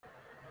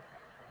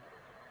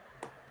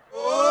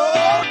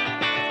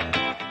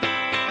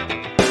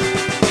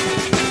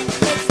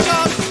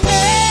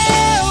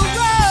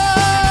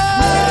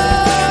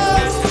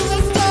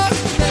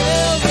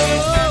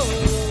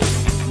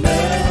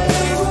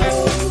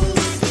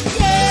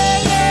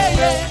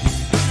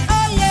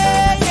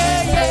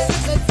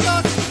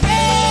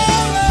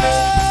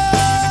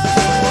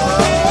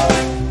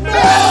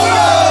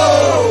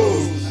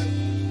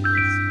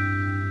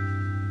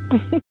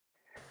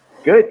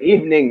Good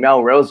evening,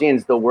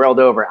 Melrosians the world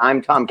over.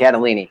 I'm Tom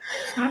Catalini.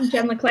 I'm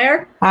Jen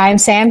LeClaire. I'm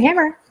Sam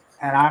Hammer.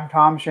 And I'm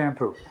Tom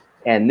Shampoo.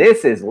 And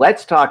this is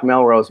Let's Talk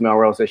Melrose,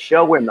 a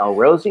show where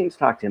Melrosians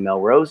talk to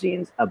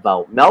Melrosians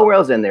about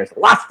Melrose, and there's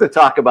lots to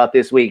talk about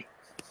this week.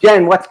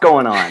 Jen, what's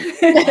going on?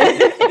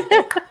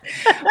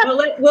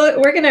 Well,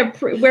 we're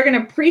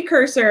gonna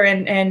precursor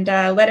and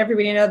let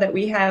everybody know that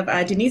we have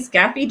Denise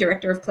Gaffey,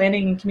 Director of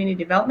Planning and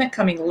Community Development,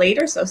 coming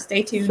later. So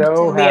stay tuned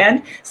till the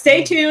end.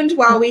 Stay tuned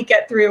while we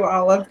get through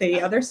all of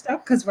the other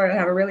stuff, because we're gonna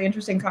have a really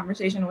interesting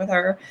conversation with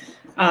her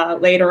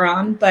later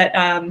on. But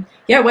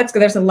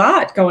there's a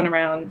lot going on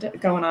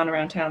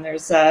around town.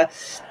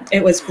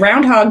 It was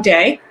Groundhog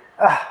Day.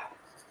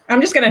 I'm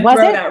just going to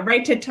throw that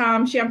right to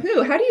Tom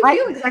Shampoo. How do you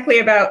feel exactly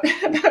about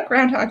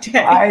Groundhog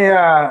Day?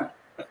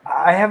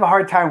 I have a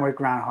hard time with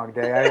Groundhog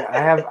Day. I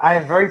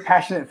have very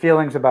passionate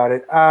feelings about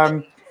it.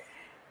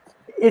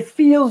 It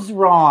feels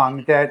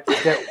wrong that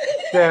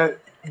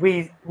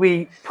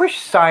we push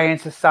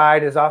science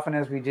aside as often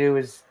as we do,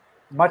 as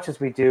much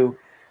as we do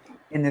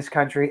in this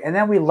country, and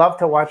then we love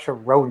to watch a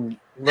rodent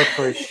look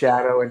for his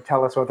shadow and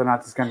tell us whether or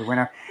not it's going to be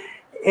winter.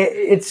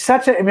 There's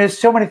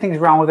so many things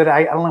wrong with it.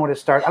 I don't know where to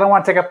start. I don't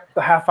want to take up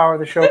the half hour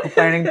of the show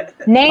complaining.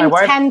 Name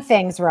 10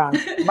 things wrong.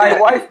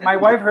 My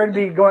wife heard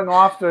me going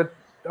off the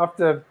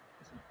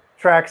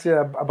tracks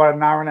about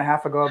an hour and a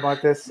half ago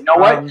about this. You know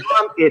what,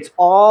 Tom? It's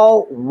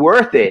all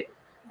worth it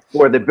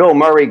for the Bill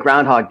Murray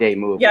Groundhog Day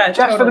movie. Yeah,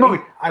 just for the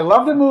movie. I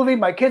love the movie.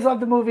 My kids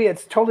love the movie.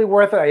 It's totally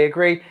worth it. I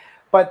agree.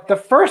 But the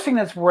first thing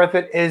that's worth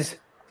it is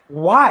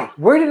why?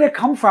 Where did it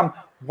come from?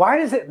 Why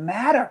does it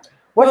matter?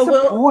 What's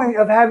the point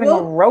of having a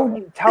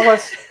rodent tell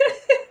us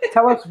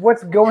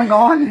what's going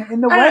on in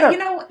the weather?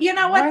 You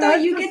know what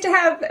though?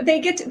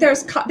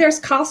 There's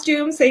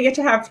costumes. They get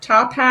to have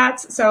top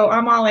hats. So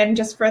I'm all in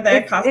just for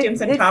the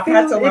costumes and top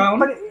hats alone.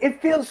 But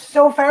it feels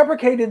so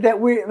fabricated that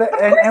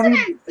I'm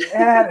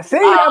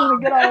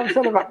gonna get all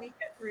upset about it.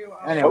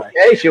 Anyway.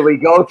 Okay, should we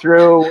go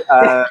through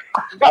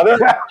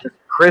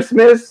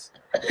Christmas,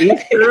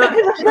 Easter?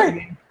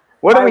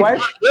 Where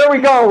are we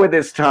going with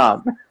this,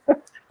 Tom?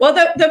 Well,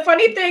 the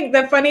funny thing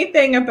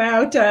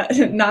about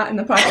not in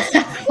the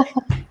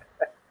podcast.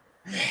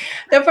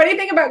 The funny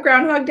thing about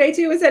Groundhog Day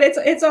too is that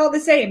it's all the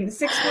same. The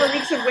 6 more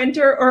weeks of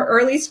winter or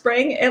early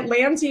spring, it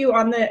lands you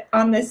on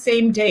the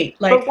same date.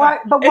 Like, but why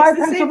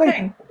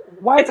Pennsylvania?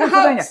 Why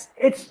Pennsylvania?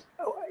 It's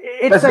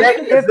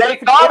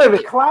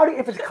cloudy.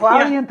 If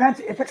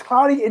it's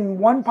cloudy in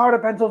one part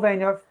of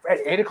Pennsylvania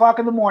at 8:00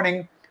 in the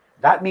morning,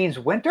 that means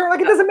winter? Like,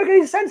 it doesn't make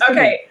any sense to me.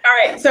 Okay, all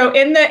right. So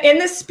in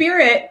the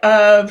spirit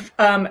of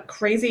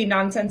crazy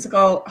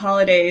nonsensical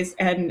holidays,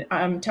 and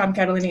Tom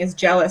Catalini is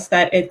jealous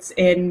that it's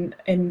in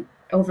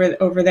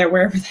over there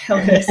wherever the hell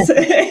it is,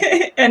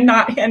 and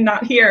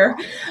not here.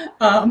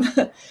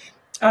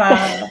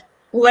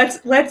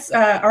 Let's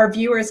our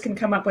viewers can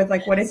come up with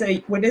like what is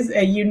a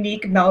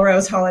unique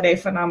Melrose holiday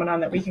phenomenon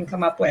that we can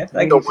come up with.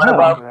 Like, so what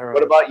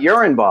about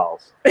urine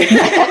balls? People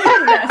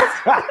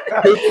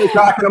are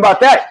talking about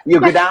that.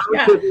 You go down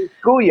to the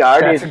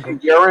schoolyard, is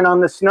urine on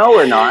the snow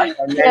or not,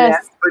 and then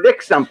that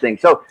predicts something.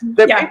 So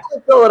the people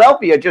in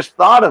Philadelphia just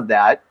thought of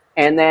that,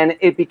 and then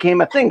it became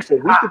a thing. So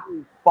we could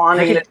be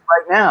spawning it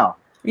right now.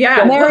 Yeah,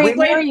 so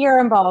Mary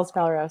urine balls,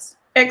 Melrose.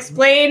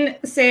 Explain,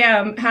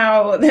 Sam,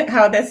 how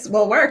this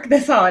will work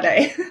this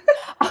holiday.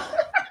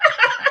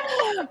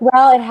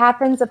 Well, it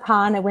happens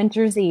upon a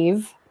winter's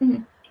eve,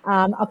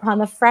 upon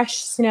the fresh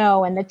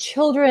snow, and the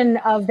children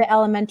of the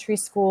elementary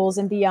schools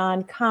and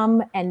beyond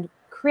come and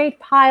create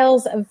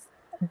piles of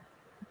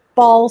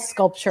ball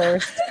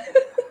sculptures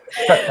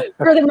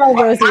for the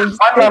Melrosians.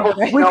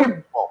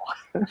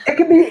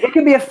 It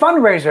can be a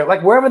fundraiser,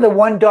 like wherever the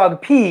one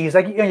dog pees,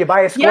 like you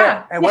buy a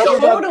square, and wherever the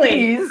dog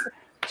pees.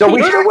 So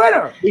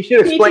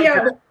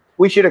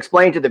we should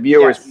explain to the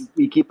viewers. Yes.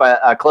 We keep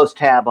a close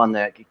tab on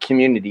the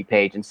community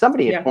page, and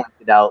somebody had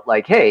pointed out,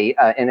 like, hey,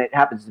 and it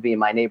happens to be in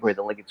my neighborhood,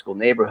 the Lincoln School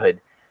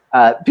neighborhood.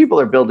 People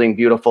are building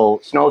beautiful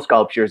snow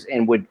sculptures,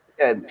 and would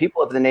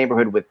people of the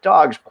neighborhood with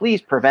dogs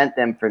please prevent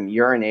them from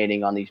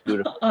urinating on these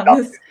beautiful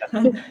sculptures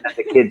that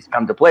the kids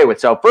come to play with.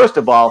 So first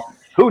of all,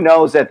 who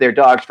knows that they're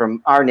dogs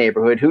from our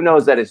neighborhood? Who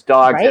knows that it's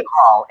dogs at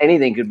all?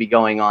 Anything could be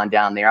going on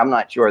down there. I'm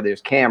not sure.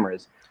 There's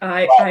cameras.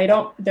 I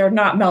don't. They're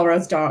not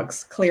Melrose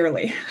dogs,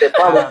 clearly. They're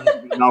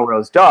probably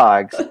Melrose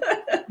dogs,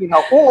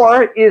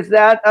 Or is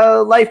that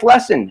a life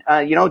lesson?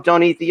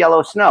 Don't eat the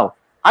yellow snow.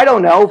 I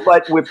don't know,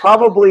 but we're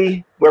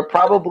probably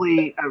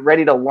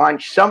ready to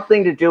launch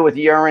something to do with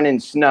urine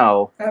and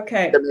snow.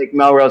 Okay. To make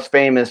Melrose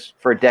famous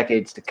for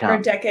decades to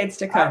come.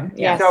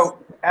 Yes. So,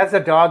 as a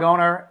dog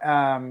owner,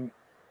 and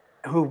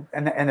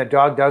the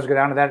dog does go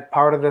down to that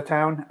part of the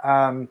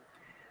town.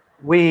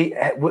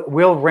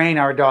 We'll rein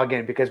our dog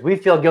in because we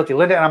feel guilty.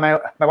 Linda and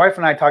my wife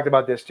and I talked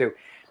about this too.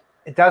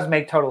 It does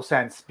make total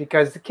sense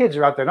because the kids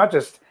are out there not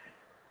just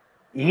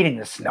eating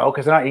the snow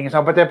because they're not eating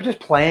snow, but they're just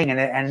playing in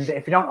it. And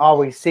if you don't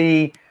always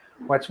see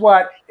what's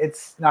what,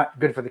 it's not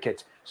good for the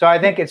kids. So I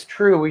think it's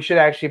true. We should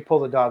actually pull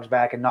the dogs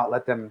back and not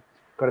let them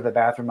go to the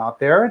bathroom out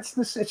there. It's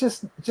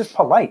just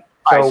polite.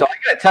 All right, so I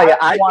got to tell you,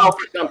 I fell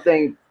for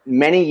something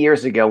many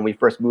years ago when we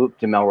first moved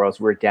to Melrose.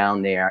 We were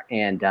down there,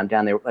 and I'm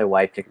down there with my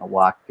wife taking a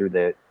walk through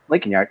the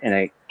Lincoln Yard, and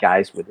a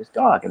guy's with his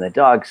dog, and the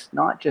dog's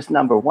not just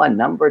number one,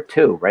 number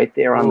two, right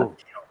there on the field.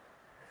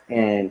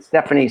 And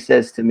Stephanie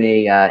says to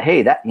me,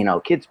 "Hey, that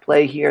kids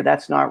play here.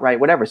 That's not right.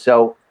 Whatever."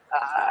 So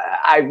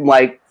I'm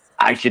like,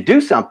 I should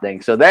do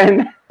something. So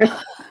then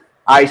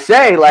I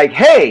say, like,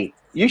 "Hey,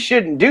 you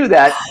shouldn't do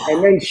that."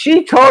 And then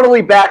she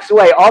totally backs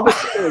away. All of a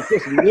sudden, it's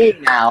just me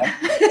now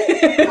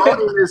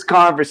having this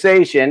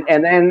conversation.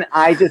 And then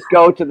I just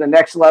go to the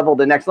next level.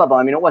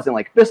 I mean, it wasn't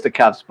like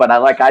fisticuffs, but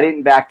I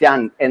didn't back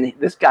down. And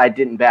this guy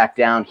didn't back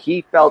down.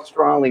 He felt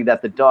strongly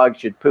that the dog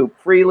should poop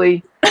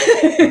freely.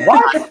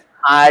 What?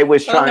 I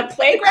was trying the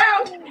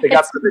playground to pick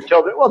up for the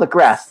children. Well, the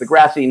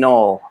grassy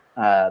knoll,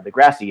 the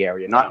grassy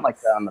area, not like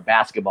on the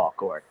basketball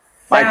court.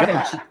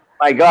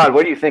 My God,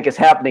 what do you think is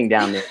happening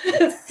down there?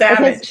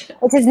 Savage.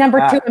 It's his number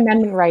 2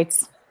 amendment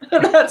rights.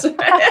 That's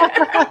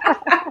right.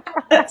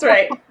 That's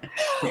right.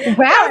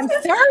 Wow, I'm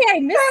sorry I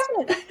missed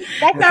it.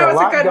 That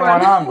was a good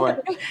one. On, boy.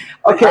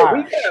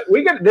 Okay,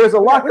 we got. There's a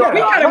lot going on. We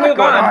got to move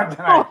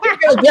on. We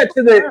got to get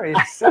to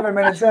the 7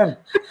 minutes in.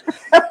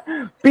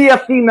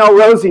 BFD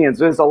Melrosians.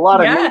 There's a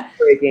lot of news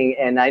breaking,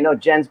 and I know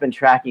Jen's been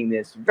tracking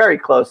this very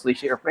closely.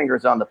 Her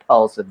finger's on the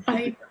pulse of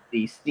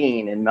the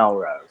scene in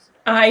Melrose.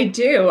 I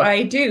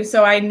do.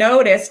 So I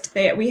noticed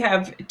that we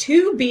have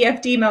 2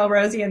 BFD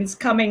Melrosians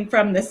coming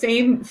from the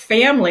same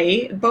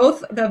family.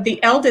 Both of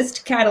the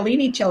eldest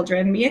Catalini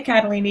children, Mia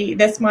Catalini,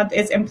 this month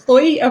is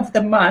Employee of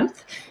the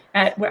Month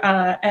at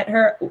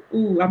her.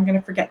 I'm going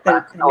to forget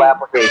the name.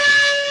 Application.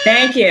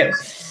 Thank you.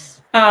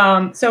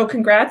 So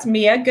congrats,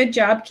 Mia. Good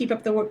job. Keep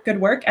up the good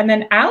work. And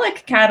then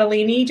Alec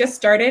Catalini just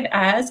started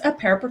as a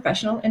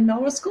paraprofessional in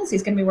Melrose Schools.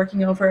 He's going to be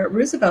working over at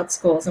Roosevelt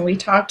Schools. And we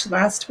talked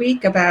last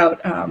week about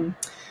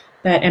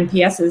that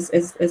MPS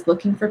is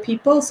looking for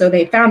people. So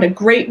they found a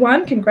great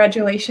one.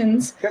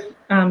 Congratulations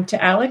to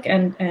Alec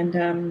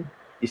and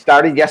he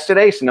started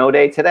yesterday, snow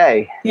day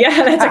today.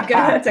 Yeah,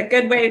 that's a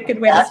good way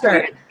to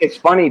start. It's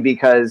funny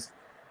because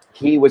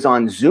he was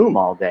on Zoom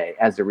all day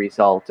as a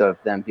result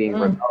of them being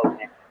remote.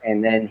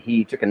 And then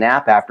he took a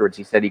nap afterwards.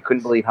 He said he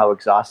couldn't believe how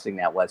exhausting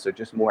that was. So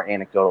just more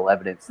anecdotal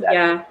evidence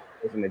that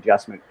there's an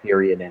adjustment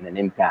period and an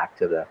impact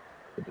to the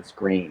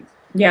screens.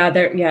 Yeah,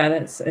 that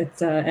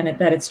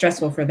it's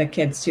stressful for the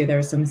kids too.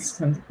 There's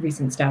some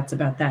recent stats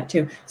about that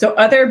too. So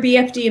other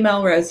BFD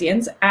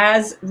Melrosians,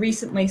 as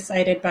recently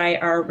cited by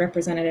our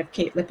representative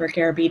Kate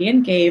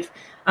Lipper-Garabedian, gave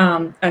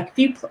a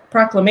few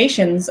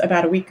proclamations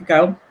about a week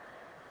ago.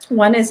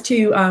 One is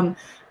to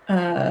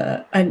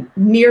a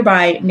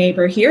nearby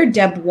neighbor here,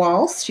 Deb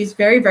Walsh. She's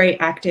very, very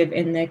active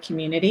in the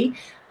community,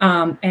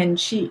 and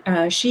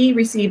she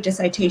received a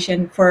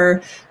citation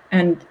for.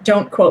 And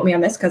don't quote me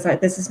on this because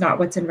this is not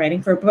what's in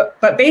writing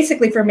but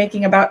basically for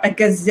making about a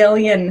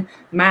gazillion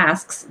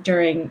masks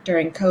during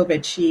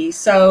COVID. She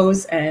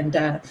sews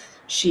and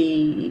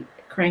she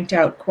cranked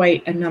out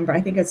quite a number. I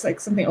think it's like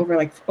something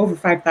over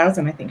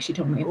 5,000. I think she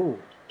told me. Ooh.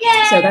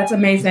 So that's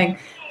amazing.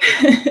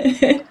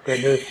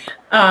 Great news.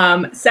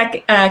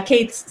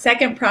 Kate's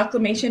second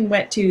proclamation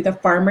went to the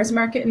farmers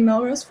market in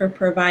Melrose for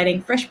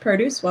providing fresh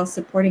produce while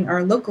supporting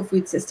our local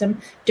food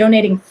system,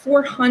 donating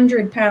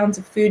 400 pounds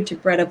of food to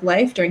Bread of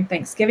Life during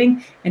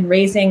Thanksgiving, and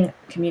raising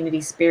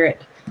community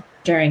spirit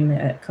during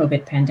the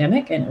COVID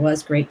pandemic. And it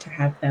was great to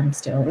have them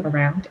still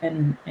around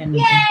and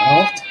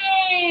involved.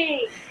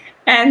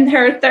 And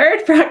her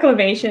third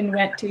proclamation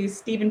went to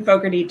Stephen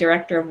Fogarty,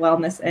 Director of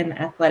Wellness and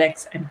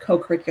Athletics and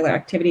Co-Curricular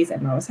Activities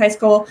at Melrose High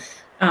School,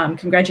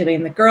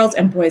 congratulating the girls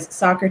and boys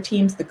soccer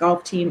teams, the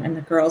golf team, and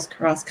the girls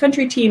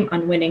cross-country team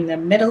on winning the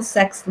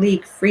Middlesex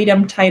League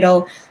Freedom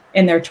title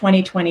in their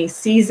 2020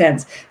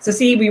 seasons. So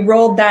see, we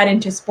rolled that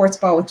into sports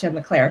ball with Jen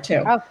LeClaire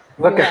too. Oh,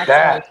 look at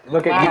that.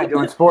 Look at you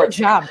doing sports.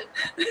 Good job.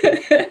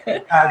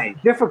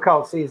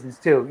 Difficult seasons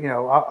too.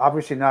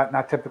 Obviously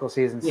not typical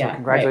seasons. Yeah, so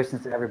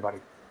congratulations to everybody.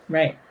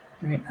 Right.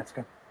 That's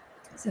good.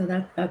 So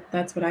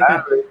that's what I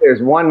got.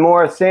 There's one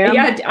more, Sam.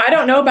 Yeah, I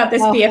don't know about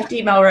this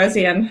BFD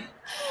Melrosian.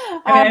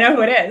 I know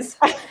who it is.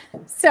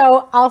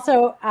 So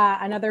also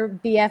another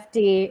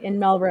BFD in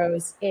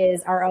Melrose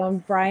is our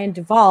own Brian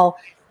Duvall,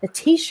 the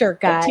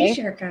T-shirt guy.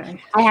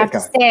 I have to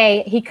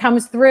say, he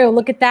comes through.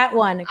 Look at that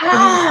one.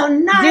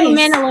 Oh, nice. Zoom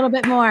in a little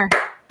bit more.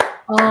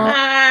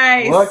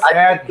 Nice. Look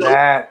at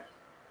that.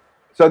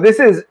 So this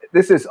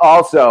is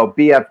also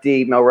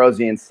BFD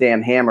Melrosian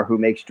Sam Hammer, who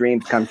makes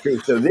dreams come true.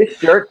 So this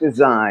shirt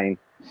design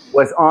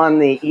was on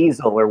the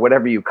easel or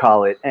whatever you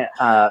call it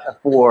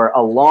for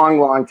a long,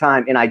 long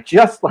time. And I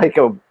just like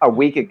a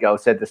week ago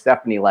said to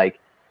Stephanie, like,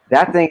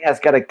 that thing has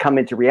got to come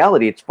into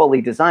reality. It's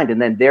fully designed.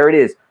 And then there it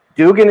is,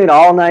 Dugan it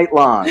all night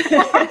long. That's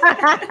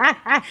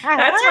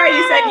why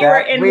you said you were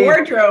in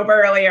wardrobe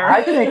earlier.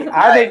 I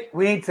think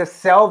we need to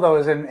sell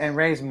those and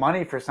raise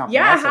money for something.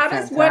 Yeah, how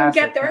does one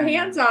get their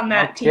hands on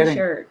that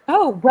T-shirt?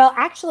 Oh, well,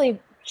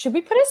 actually, should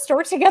we put a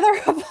store together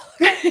of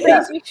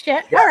crazy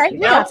shit? Yeah. All right.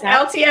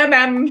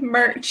 LTMM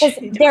merch.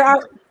 There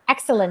are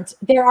Excellent.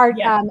 There are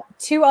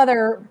 2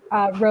 other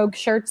Rogue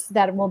shirts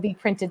that will be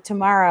printed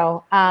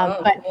tomorrow.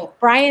 But cool.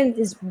 Brian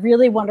is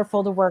really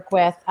wonderful to work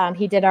with.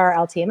 He did our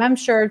LTMM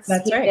shirts.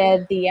 That's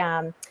right.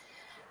 Did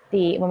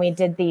when we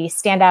did the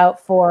standout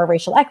for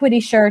racial equity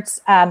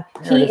shirts.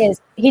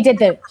 He did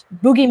the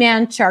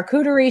Boogeyman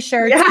charcuterie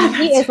shirts. Yeah,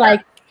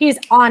 he's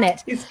on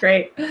it. He's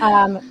great.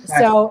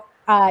 So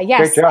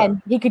yes,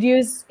 and he could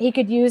use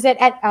it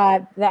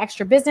at the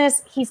Extra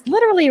Business. He's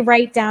literally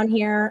right down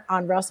here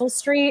on Russell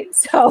Street.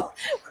 So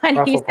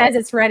when he says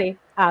it's ready,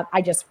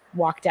 I just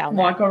walk down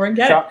there. Walk over and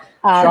get shop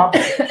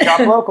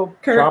local.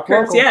 Shop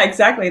local. Yeah,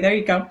 exactly. There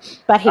you go.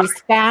 But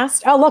he's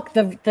fast. Oh, look,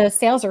 the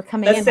sales are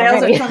coming in. The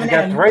sales already. are coming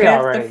in. 3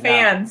 already. The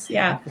fans,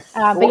 yeah.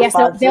 But yes,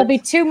 there'll be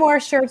 2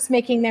 more shirts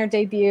making their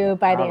debut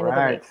by the end of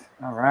the week.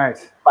 All right.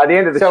 By the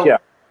end of the show.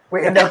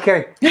 Wait,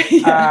 okay.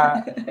 We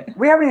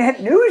haven't even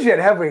hit news yet,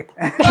 have we? All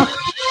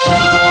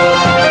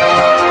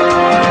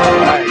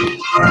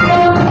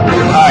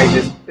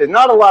right. There's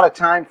not a lot of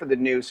time for the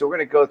news, so we're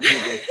going to go through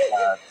this.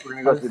 We're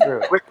going to go through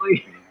this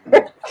quickly.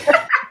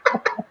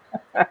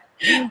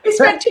 We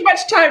spent too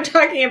much time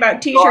talking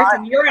about T-shirts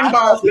and urine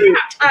balls. We don't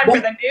have time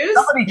for the news.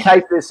 Somebody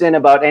type this in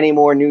about any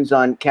more news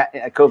on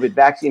COVID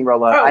vaccine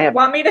rollout. Oh,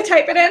 want me to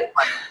type it in?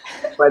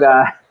 But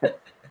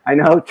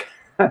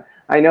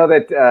I know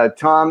that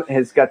Tom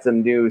has got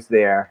some news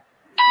there.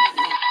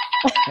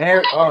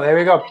 There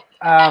we go.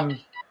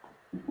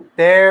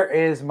 There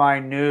is my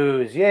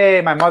news.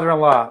 Yay, my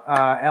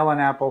mother-in-law, Ellen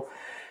Apple.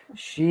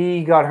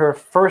 She got her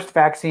first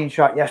vaccine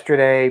shot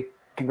yesterday.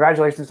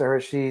 Congratulations to her.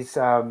 She's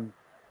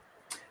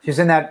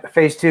in that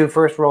phase 2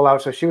 first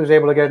rollout, so she was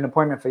able to get an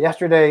appointment for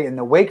yesterday in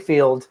the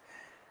Wakefield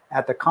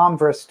at the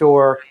Converse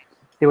store.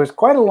 There was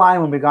quite a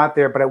line when we got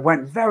there, but it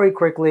went very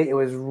quickly. It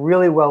was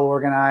really well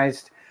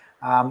organized.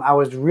 I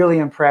was really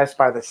impressed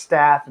by the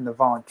staff and the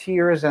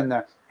volunteers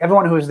and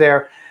everyone who was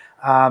there.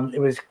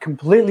 It was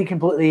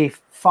completely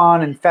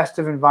fun and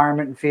festive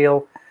environment and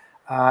feel.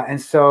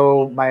 And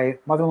so my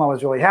mother-in-law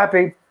was really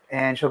happy,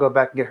 and she'll go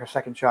back and get her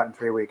second shot in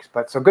 3 weeks.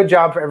 So good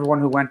job for everyone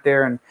who went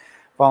there and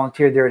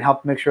volunteered there and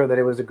helped make sure that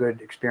it was a good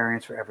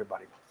experience for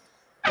everybody.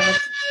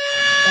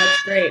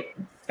 That's great.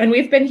 And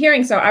we've been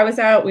hearing, so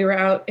we were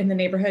out in the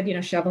neighborhood,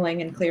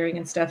 shoveling and clearing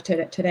and stuff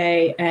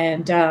today.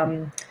 And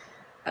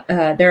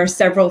there are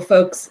several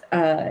folks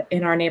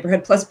in our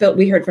neighborhood, plus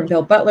we heard from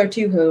Bill Butler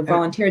too, who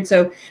volunteered.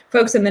 So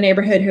folks in the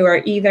neighborhood who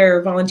are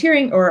either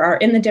volunteering or are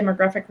in the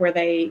demographic where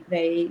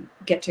they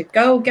get to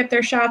go get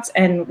their shots.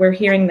 And we're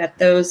hearing that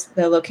the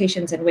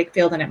locations in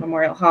Wakefield and at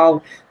Memorial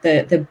Hall,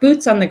 the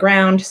boots on the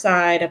ground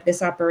side of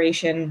this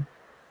operation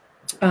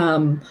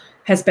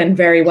has been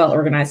very well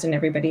organized, and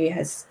everybody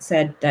has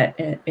said that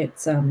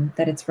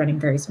it's running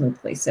very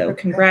smoothly. So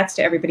congrats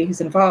to everybody who's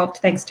involved.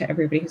 Thanks to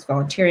everybody who's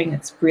volunteering.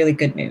 It's really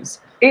good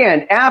news.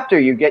 And after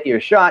you get your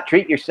shot,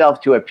 treat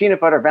yourself to a peanut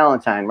butter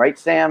Valentine, right,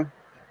 Sam?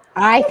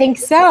 I think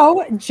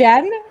so,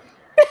 Jen.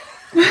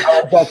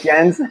 That's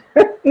Jen's.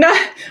 No,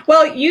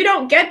 well, you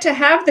don't get to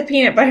have the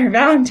peanut butter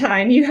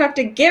Valentine. You have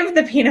to give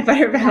the peanut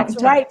butter Valentine.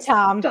 That's right,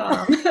 Tom.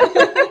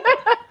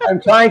 I'm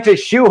trying to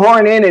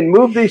shoehorn in and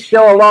move this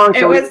show along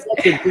so we get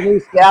to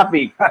Denise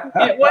Gaffey.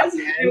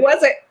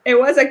 It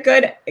was a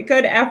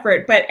good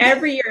effort, but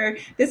every year,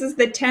 this is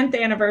the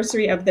 10th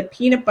anniversary of the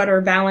Peanut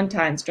Butter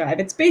Valentine's Drive.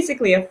 It's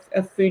basically a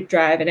food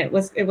drive, and it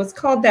was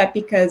called that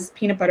because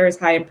peanut butter is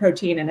high in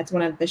protein, and it's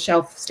one of the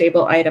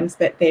shelf-stable items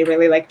that they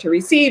really like to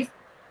receive.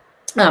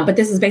 But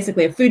this is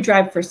basically a food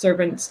drive for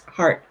Servant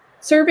Heart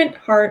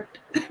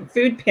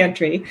Food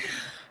Pantry.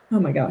 Oh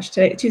my gosh,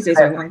 Tuesdays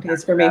are long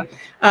days for me.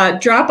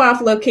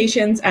 Drop-off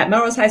locations at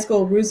Melrose High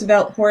School,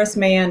 Roosevelt, Horace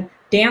Mann,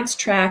 Dance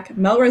Track,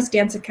 Melrose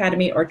Dance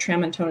Academy, or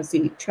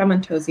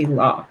Tremontosi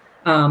Law.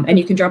 And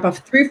you can drop off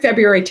through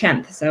February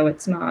 10th. So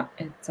you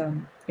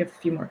have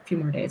a few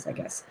more days, I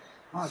guess.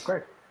 Oh, that's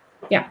great.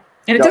 Yeah.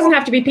 And it doesn't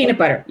have to be peanut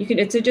butter.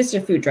 It's just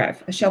a food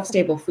drive, a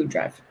shelf-stable food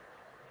drive.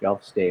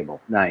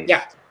 Shelf-stable. Nice.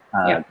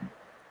 Yeah.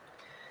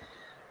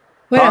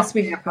 What else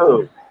we have?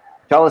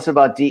 Tell us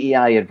about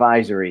DEI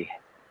advisory.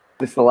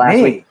 This is the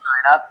last week to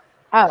sign up.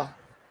 Oh,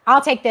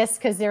 I'll take this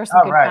because there are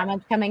some good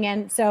comments coming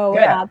in. So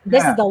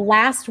this is the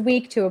last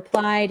week to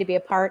apply to be a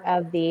part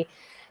of the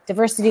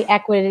Diversity,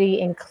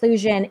 Equity,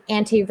 Inclusion,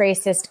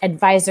 Anti-Racist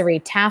Advisory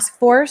Task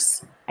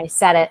Force. I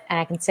said it, and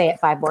I can say it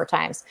 5 more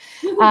times.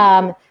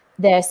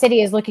 The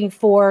city is looking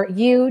for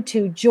you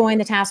to join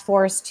the task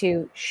force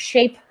to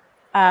shape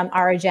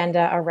our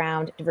agenda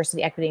around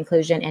diversity, equity,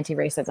 inclusion,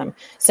 anti-racism.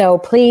 So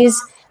please,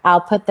 I'll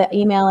put the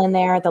email in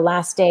there, the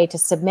last day to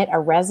submit a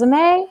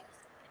resume,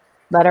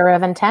 letter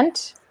of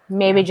intent,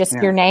 maybe just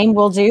your name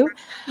will do,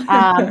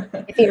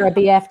 if you're a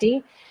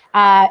BFD.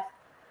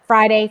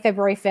 Friday,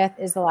 February 5th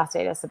is the last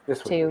day to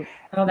submit.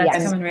 Oh,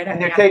 that's coming right up.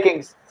 And they're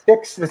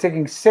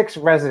taking 6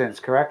 residents,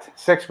 correct?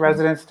 6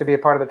 residents to be a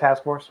part of the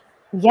task force?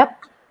 Yep.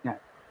 Yeah.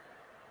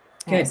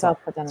 Good. So I'll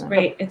put them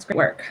in. It's great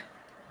work.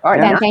 All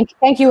right. And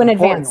thank you in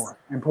advance.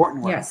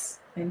 Important work. Yes.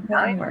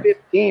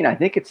 9:15. I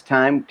think it's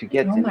time to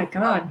get Oh my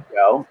God.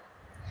 Go.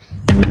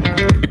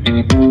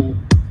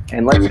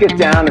 and let's get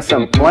down to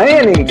some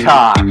planning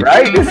talk,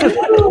 right? This is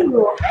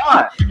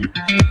fun.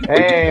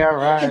 Hey, all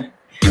right.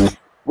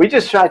 We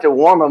just tried to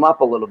warm them up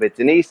a little bit.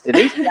 Denise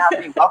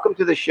Gaffney, welcome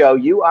to the show.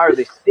 You are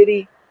the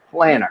city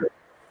planner.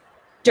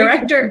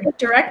 Director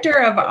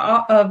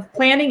of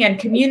Planning and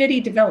Community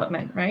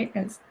Development, right?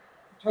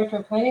 Director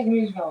of Planning and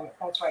Community Development.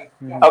 That's right.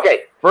 Yeah.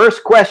 Okay,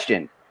 first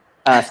question.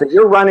 So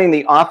you're running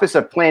the Office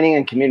of Planning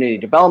and Community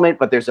Development,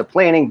 but there's a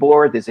planning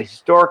board, there's a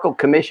historical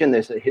commission,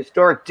 there's a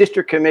historic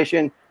district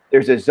commission,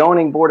 there's a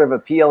zoning board of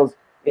appeals.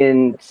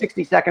 In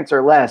 60 seconds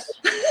or less,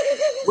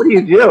 what do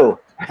you do?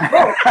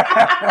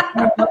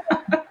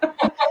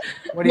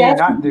 What do you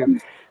not do?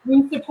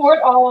 We support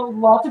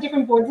lots of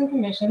different boards and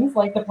commissions,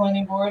 like the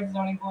Planning Board,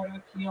 Zoning Board of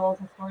Appeals,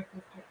 Historic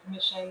District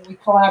Commission. We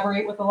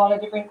collaborate with a lot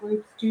of different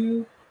groups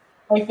too,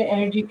 like the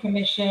Energy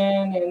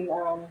Commission and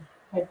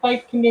the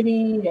Bike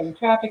Committee and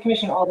Traffic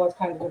Commission, all those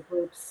kinds of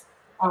groups.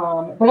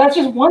 But that's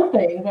just one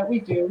thing that we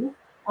do.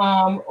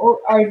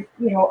 Our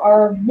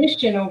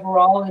mission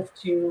overall is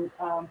to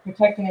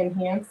protect and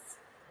enhance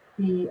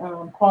the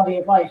quality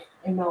of life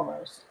in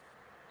Melrose.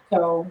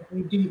 So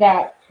we do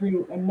that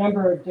through a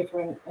number of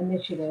different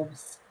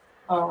initiatives,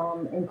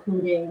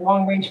 including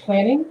long-range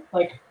planning,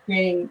 like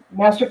creating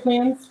master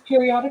plans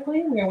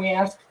periodically, where we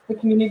ask the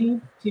community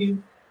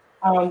to,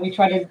 we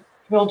try to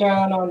drill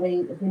down on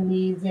the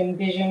needs and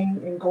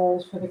vision and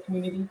goals for the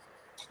community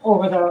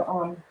over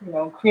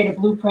the, create a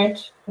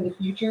blueprint for the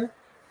future.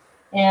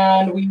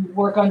 And we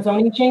work on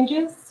zoning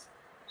changes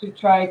to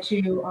try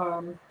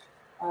to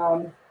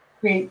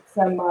create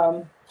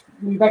some,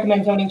 we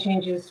recommend zoning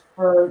changes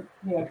for,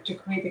 to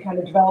create the kind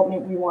of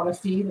development we want to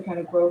see, the kind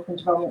of growth and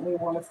development we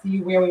want to see,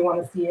 where we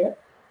want to see it.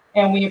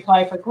 And we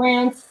apply for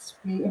grants,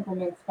 we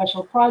implement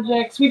special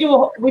projects. We do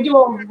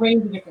a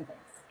range of different things.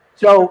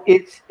 So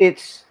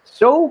it's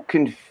so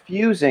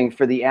confusing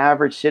for the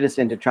average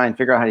citizen to try and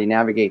figure out how to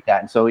navigate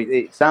that. And so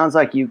it sounds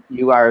like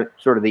you are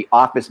sort of the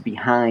office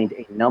behind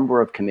a number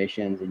of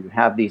commissions and you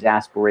have these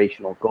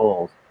aspirational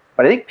goals.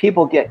 But I think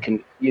people get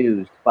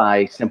confused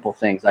by simple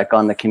things like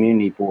on the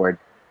community board,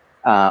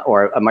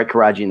 or Mike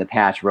Karaji in the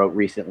Patch wrote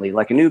recently,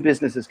 like a new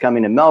business is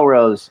coming to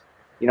Melrose,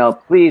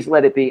 please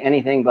let it be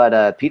anything but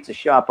a pizza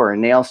shop or a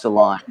nail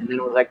salon. And then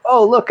it was like,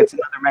 oh, look, it's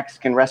another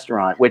Mexican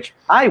restaurant, which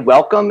I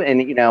welcome.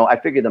 And, I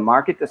figure the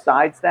market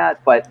decides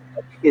that. But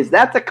is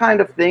that the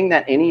kind of thing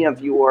that any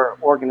of your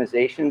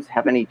organizations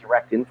have any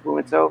direct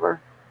influence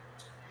over?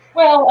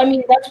 Well, I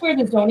mean, that's where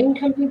the zoning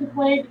comes into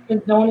play,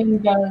 because zoning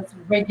does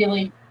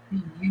regulate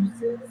the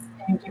uses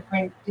in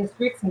different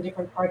districts and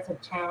different parts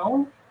of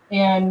town.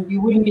 And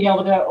you wouldn't be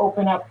able to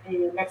open up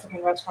a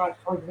Mexican restaurant,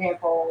 for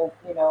example,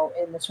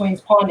 in the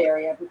Swains Pond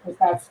area, because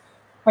that's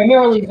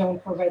primarily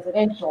zoned for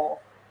residential.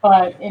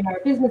 But in our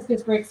business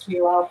districts, we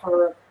allow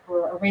for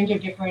a range of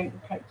different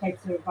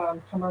types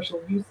of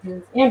commercial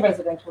uses and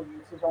residential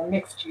uses, or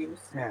mixed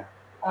use. Yeah.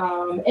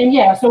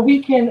 So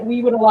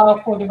we would allow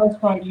for the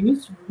restaurant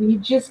use. We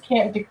just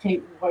can't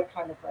dictate what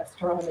kind of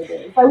restaurant it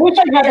is. I wish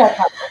I had that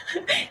power.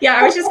 Yeah,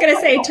 I was just going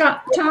to say,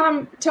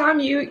 Tom,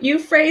 you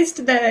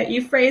phrased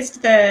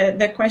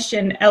the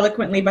question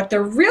eloquently, but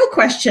the real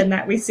question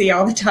that we see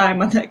all the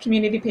time on the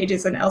community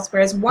pages and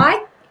elsewhere is,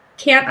 why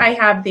can't I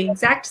have the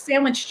exact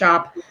sandwich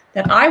shop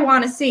that I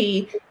want to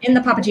see in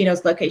the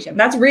Papagino's location?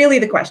 That's really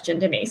the question,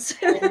 Denise.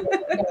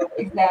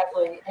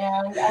 Exactly.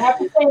 And I have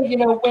to say,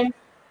 when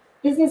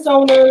business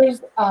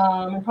owners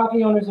and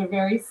property owners are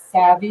very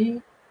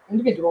savvy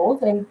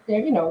individuals, and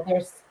they're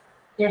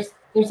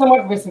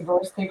somewhat risk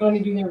averse. They're going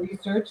to do their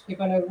research. They're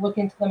going to look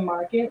into the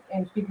market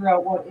and figure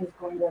out what is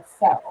going to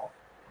sell.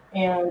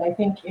 And I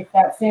think if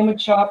that sandwich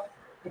shop,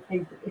 if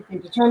they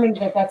determined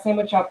that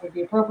sandwich shop would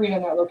be appropriate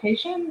in that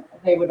location,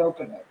 they would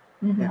open it.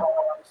 Mm-hmm.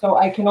 So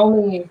I can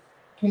only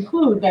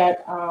conclude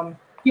that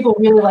people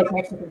really like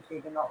Mexican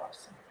food in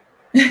Melrose.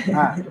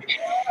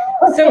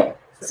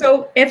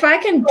 So if I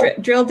can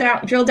drill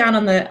down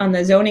on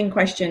the zoning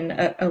question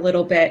a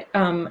little bit,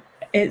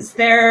 is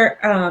there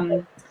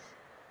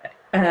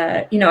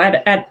at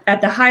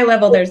the high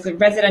level there's the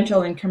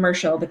residential and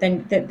commercial, but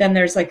then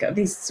there's like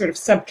these sort of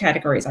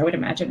subcategories, I would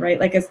imagine, right?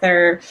 Like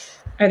are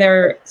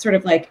there sort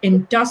of like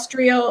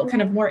industrial,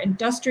 kind of more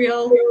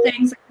industrial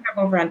things like you have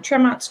over on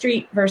Tremont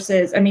Street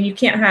versus, I mean, you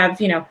can't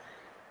have,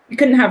 you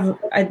couldn't have,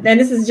 and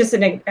this is just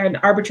an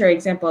arbitrary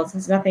example,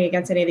 there's nothing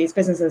against any of these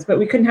businesses, but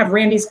we couldn't have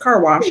Randy's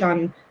Car Wash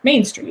on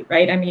Main Street,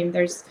 right? I mean,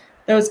 there's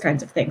those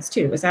kinds of things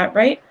too. Is that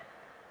right?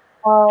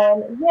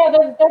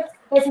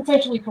 That's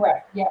essentially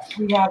correct. Yes,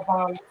 we have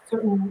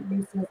certain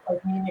uses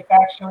like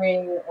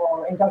manufacturing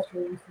or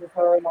industrial uses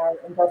are in our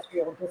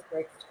industrial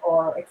districts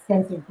or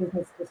extensive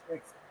business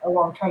districts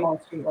along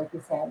Tremont Street, like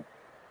you said,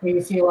 where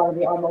you see a lot of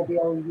the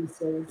automobile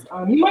uses.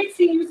 You might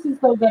see uses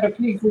though that are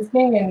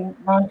pre-existing and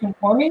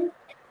non-conforming,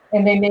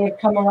 and they may have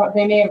come around.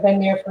 They may have been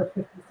there for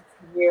 50,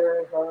 60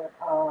 years, or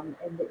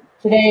and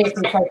today, if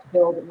we try to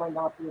build, it might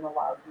not be an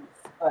allowed use,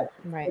 but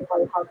it might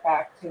hark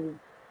back to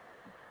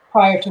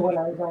prior to when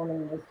our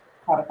zoning was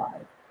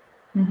codified.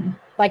 Mm-hmm.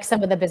 Like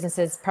some of the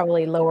businesses,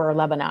 probably Lower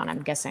Lebanon,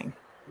 I'm guessing.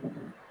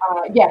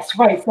 Yes,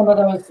 right. Some of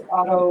those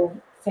auto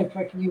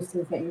centric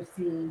uses that you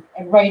see,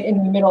 and right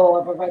in the middle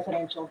of a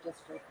residential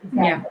district.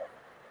 Exactly. Yeah.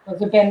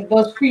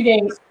 Those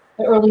predate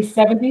the early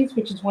 70s,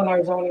 which is when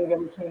our zoning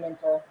really came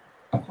into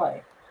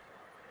play.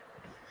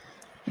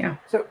 Yeah.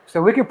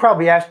 So we could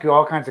probably ask you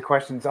all kinds of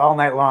questions all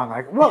night long.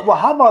 Like, well,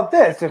 how about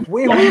this? If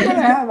we were going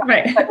to have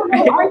right.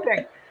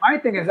 My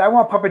thing is, I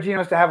want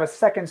Papagino's to have a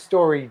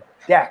second-story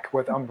deck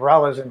with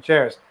umbrellas and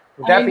chairs.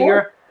 Would that be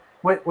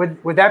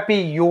would that be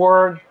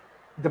your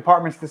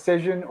department's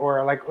decision,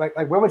 or like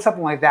where would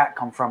something like that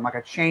come from? Like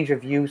a change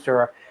of use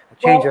or a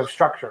change of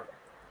structure?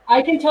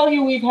 I can tell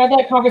you, we've had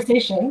that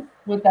conversation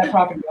with that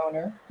property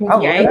owner.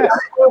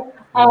 Oh,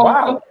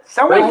 wow!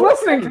 Somebody's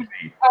listening to me.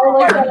 I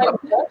like that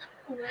idea.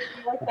 I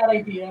like that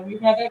idea.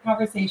 We've had that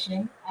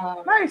conversation.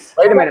 Nice.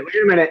 Wait a minute.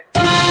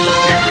 All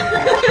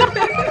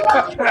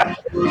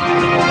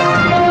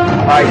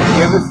right,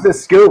 give us the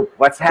scoop.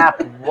 What's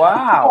happened?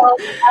 Wow.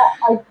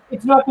 Well,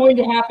 it's not going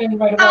to happen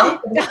right away.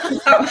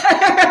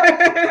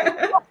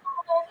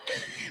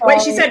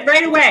 Wait, she said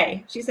right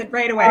away. She said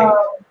right away.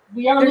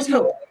 There's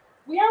hope.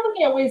 We are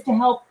looking at ways to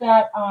help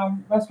that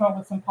restaurant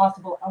with some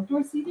possible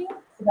outdoor seating.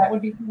 So that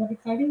would be kind of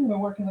exciting. We're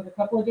working with a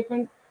couple of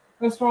different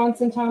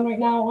restaurants in town right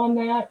now on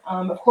that.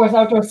 Of course,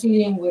 outdoor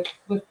seating with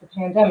the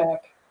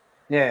pandemic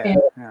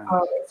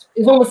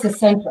is almost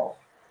essential.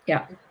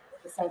 Yeah,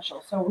 it's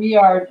essential. So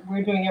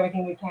we're doing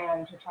everything we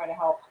can to try to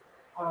help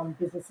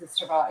businesses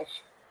survive.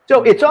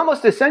 So it's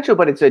almost essential,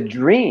 but it's a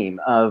dream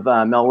of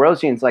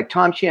Melrosians like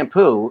Tom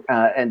Shampoo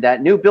and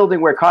that new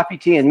building where Coffee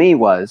Tea and Me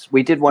was.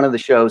 We did one of the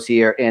shows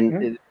here,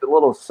 and the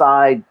little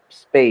side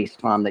space,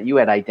 Tom, that you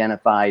had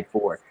identified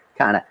for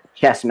kind of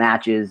chess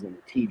matches and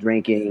tea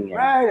drinking,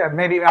 and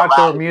maybe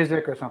outdoor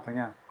music or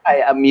something.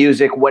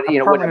 Music.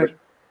 Whatever.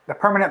 The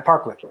permanent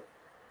parklet.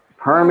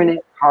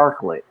 Permanent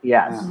parklet.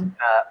 Yes,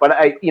 but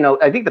I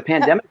think the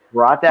pandemic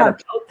brought that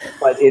about.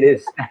 But it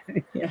is.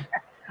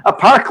 A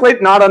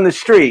parklet, not on the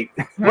street.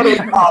 What do we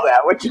call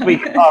that? What should we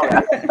call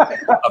that?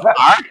 A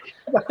park?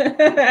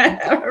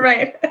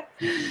 Right.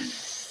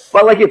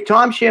 But like, if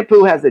Tom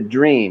Shampoo has a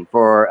dream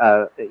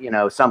for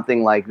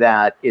something like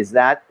that, is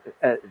that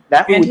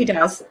that? And he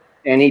does.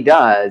 And he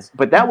does.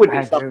 But that would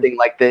be something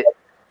like that.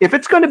 If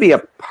it's going to be a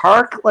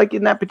park, like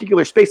in that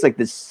particular space, like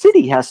the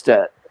city has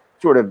to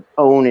sort of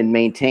own and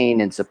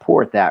maintain and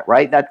support that,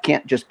 right? That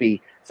can't just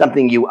be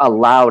something you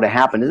allow to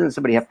happen. Doesn't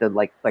somebody have to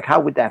like how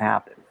would that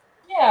happen?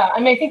 Yeah, I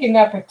mean, I think in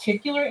that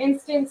particular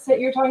instance that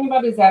you're talking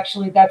about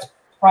that's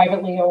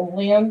privately owned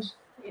land.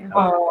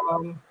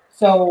 Yeah.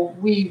 So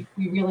we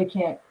really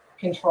can't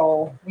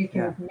control. We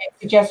can make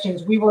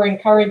suggestions. We were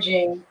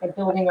encouraging a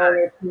building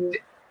owner to.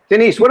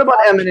 Denise, what about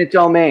eminent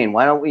domain?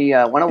 Why don't we?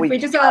 If we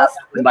just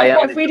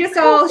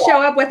all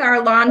show up with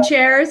our lawn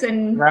chairs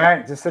and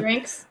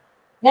drinks.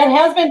 That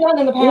has been done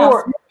in the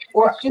past.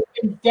 It's just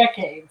been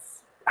decades.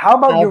 How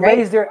about you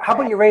raise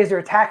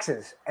their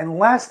taxes?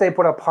 Unless they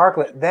put a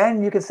parklet,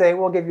 then you could say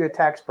we'll give you a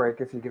tax break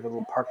if you give a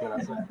little parklet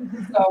outside.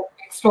 So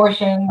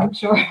extortion, I'm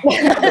sure.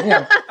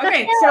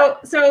 Okay,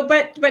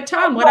 but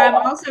Tom, what I'm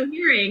also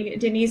hearing,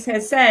 Denise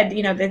has said,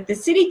 that the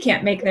city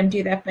can't make them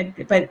do that,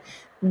 but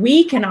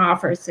we can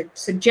offer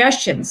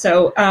suggestions.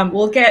 So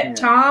we'll get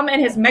Tom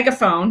and his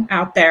megaphone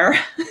out there.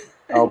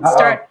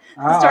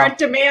 Start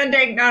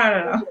demanding.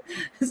 No.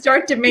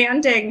 Start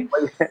demanding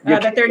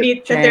that there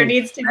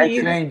needs to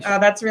be. Oh,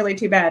 that's really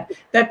too bad.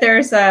 That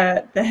there's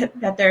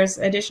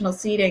additional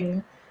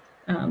seating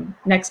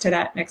next to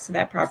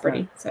that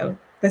property. So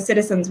the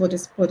citizens will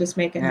just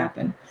make it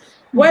happen.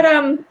 What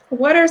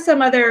are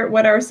some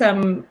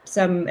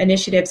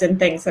initiatives and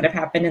things that have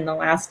happened in the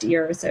last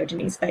year or so,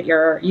 Denise, that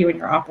you and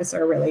your office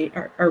are really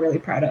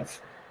proud of?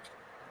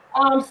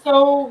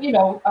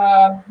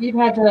 We've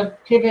had to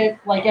pivot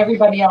like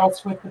everybody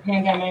else with the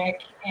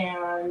pandemic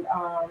and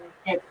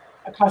get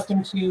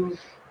accustomed to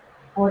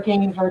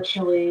working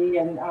virtually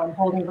and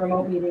holding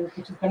remote meetings,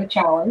 which has been a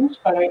challenge.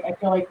 But I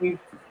feel like we've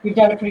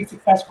done it pretty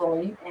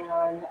successfully,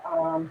 and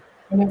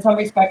in some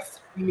respects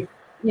we've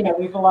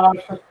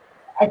allowed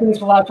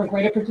for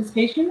greater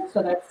participation.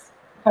 So that's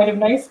kind of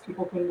nice.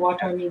 People can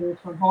watch our meetings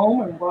from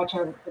home and watch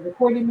the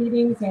recorded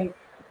meetings, and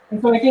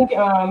so I think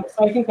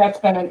that's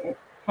been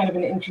kind of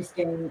an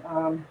interesting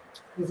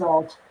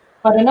result.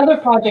 But another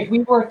project,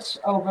 we worked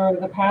over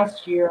the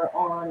past year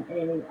on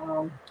a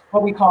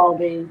what we call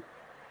the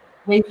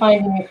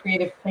Wayfinding and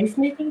Creative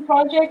Placemaking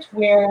project,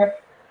 where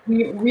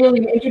we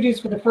really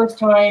introduced for the first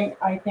time,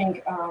 I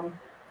think, kind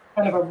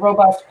of a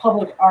robust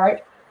public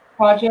art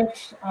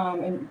project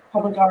and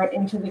public art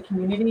into the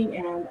community.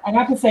 And I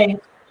have to say,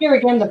 here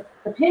again, the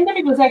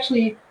pandemic was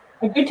actually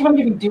a good time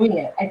to be doing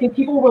it. I think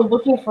people were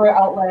looking for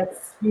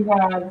outlets. We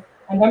had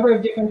a number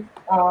of different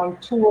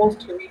tools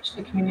to reach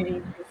the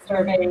community,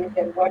 surveys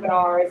and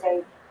webinars,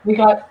 and we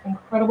got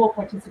incredible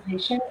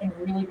participation and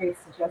really great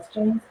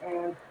suggestions.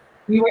 And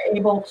we were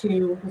able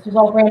to, this was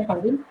all grant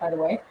funded, by the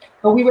way,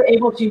 but we were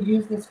able to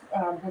use this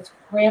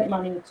grant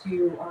money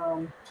to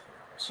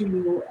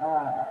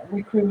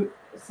recruit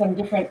some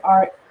different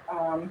art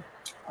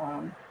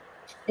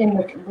within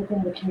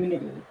the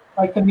community.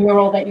 like the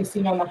mural that you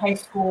see on the high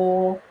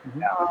school,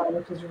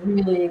 which is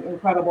really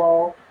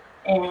incredible,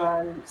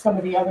 and some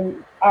of the other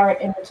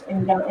art in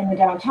the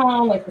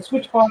downtown, like the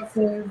switch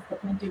boxes, the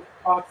painted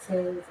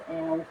boxes,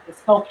 and the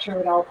sculpture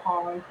at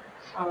Alpine.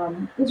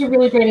 It's a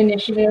really great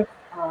initiative.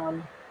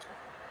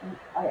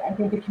 I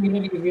think the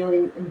community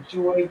really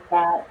enjoyed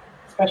that,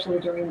 especially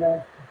during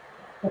the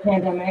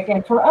pandemic.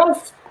 And for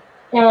us,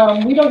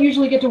 we don't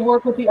usually get to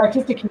work with the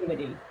artistic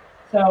community.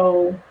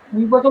 So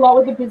we work a lot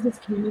with the business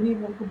community,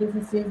 local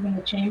businesses in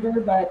the chamber,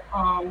 but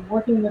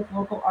working with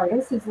local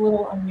artists is a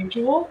little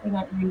unusual and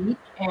not unique,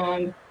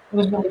 and it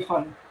was really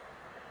fun.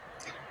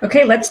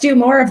 Okay, let's do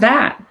more of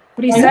that.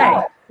 What do you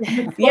say?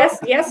 Yes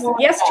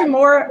to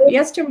more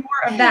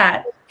of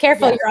that.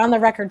 Careful, you're on the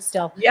record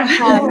still.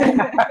 Yeah.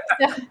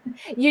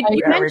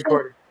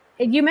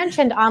 You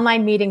mentioned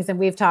online meetings, and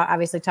we've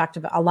obviously talked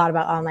a lot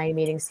about online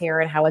meetings here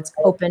and how it's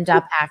opened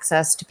up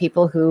access to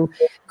people who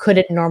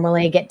couldn't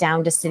normally get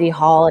down to City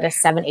Hall at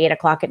 7-8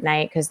 o'clock at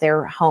night because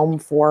they're home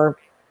for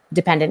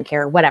dependent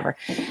care, whatever.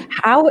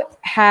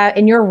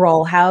 In your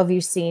role, how have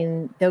you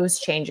seen those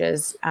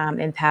changes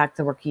impact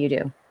the work you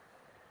do,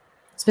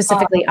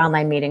 specifically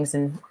online meetings?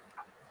 And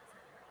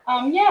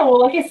well,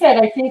 like I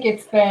said, I think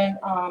it's been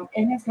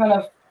it has kind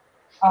of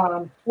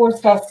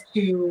forced us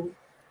to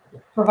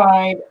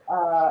provide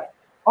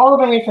all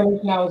of our information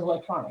now is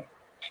electronic.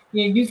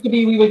 It used to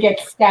be we would get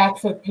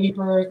stacks of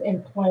papers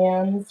and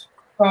plans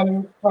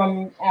from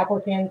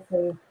applicants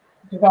and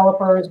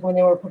developers when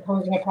they were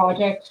proposing a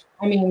project.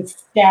 I mean,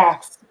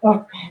 stacks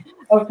of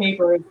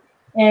papers,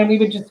 and we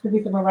would just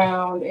distribute them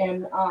around.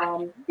 And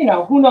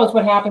who knows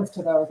what happens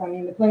to those? I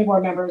mean, the planning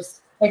board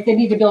members, like, they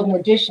need to build an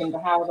addition to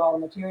house all the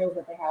materials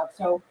that they have.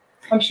 So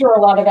I'm sure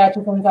a lot of that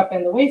just ends up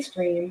in the waste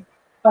stream.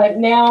 But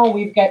now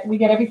we get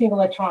everything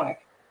electronic,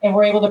 and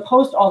we're able to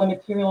post all the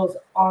materials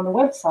on the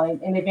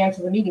website in advance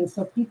of the meeting,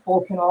 so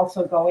people can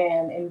also go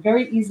in and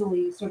very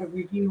easily sort of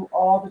review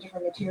all the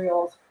different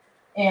materials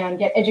and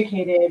get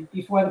educated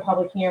before the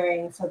public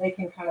hearing, so they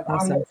can kind of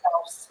arm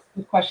themselves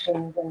with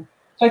questions. And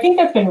so I think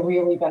that's been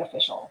really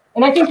beneficial,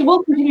 and I think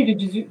we'll continue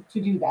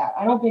to do that.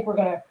 I don't think we're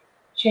going to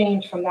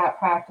change from that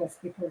practice,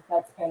 because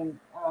that's been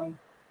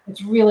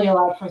it's really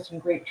allowed for some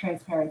great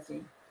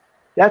transparency.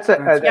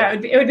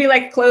 It would be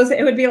like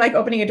it would be like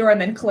opening a door and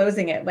then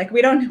closing it. Like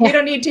we don't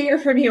need to hear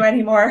from you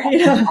anymore.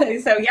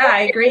 So yeah,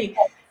 I agree.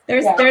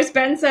 There's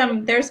been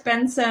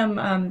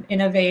some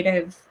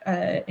innovative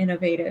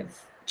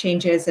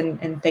changes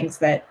and things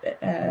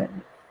that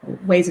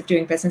ways of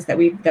doing business that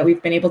we've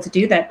been able to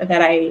do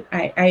that I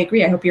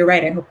agree. I hope you're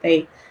right. I hope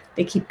they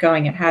keep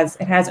going. It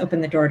has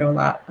opened the door to a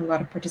lot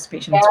of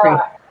participation. It's great.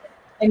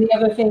 And the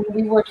other thing,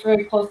 we worked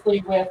very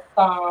closely with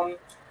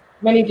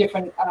many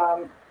different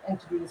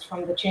entities,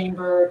 from the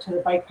chamber to the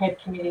bike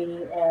ped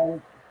committee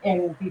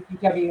and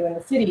BPW in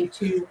the city,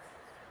 to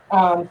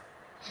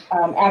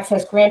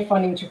access grant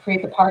funding to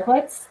create the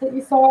parklets that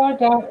you saw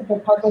the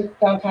parklets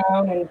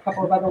downtown and a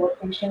couple of other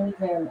locations.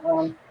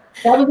 And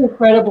that was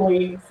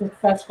incredibly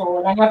successful.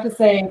 And I have to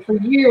say, for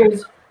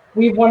years,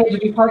 we've wanted to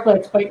do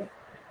parklets, but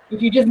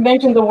if you just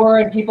mentioned the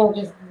word, people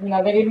just, they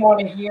didn't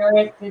want to hear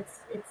it. It's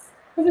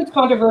because it's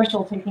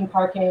controversial, taking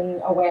parking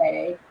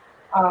away.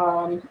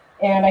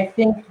 And I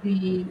think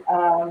the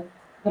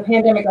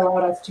pandemic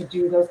allowed us to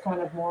do those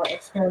kind of more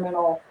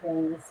experimental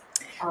things.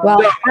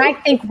 I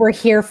think we're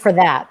here for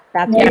that.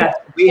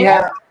 We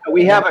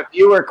have a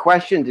viewer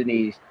question,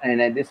 Denise,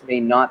 and this may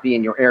not be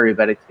in your area,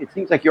 but it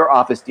seems like your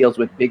office deals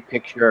with big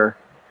picture,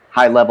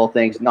 high level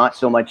things, not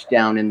so much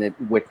down in the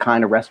what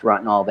kind of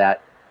restaurant and all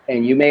that.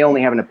 And you may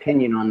only have an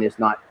opinion on this,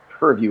 not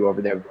purview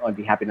over there. I'd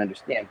be happy to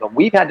understand. But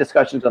we've had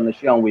discussions on the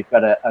show, and we've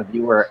got a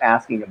viewer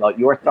asking about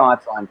your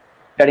thoughts on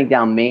shutting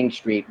down Main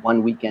Street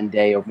one weekend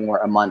day or more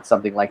a month,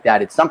 something like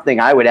that. It's something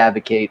I would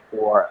advocate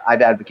for.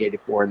 I've advocated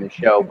for in the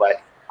show,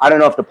 but I don't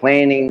know if the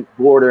planning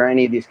board or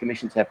any of these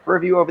commissions have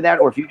purview over that,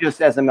 or if you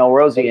just, as a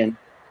Melrosian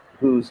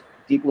who's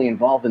deeply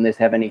involved in this,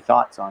 have any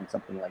thoughts on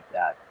something like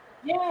that.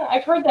 Yeah,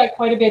 I've heard that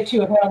quite a bit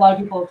too. I've had a lot of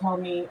people tell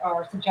me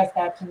or suggest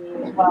that to me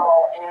as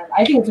well, and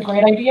I think it's a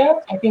great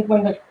idea. I think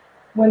when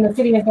the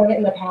city has done it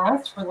in the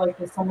past for like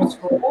the summer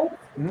school,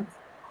 it's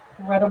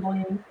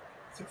incredibly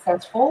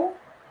successful.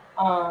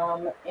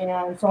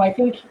 And so I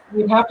think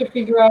we'd have to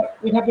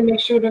make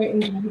sure to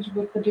engage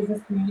with the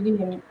business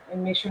community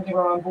and make sure they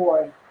were on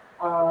board.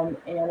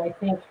 And I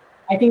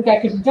think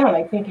that could be done.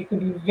 I think it could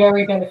be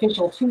very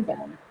beneficial to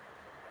them.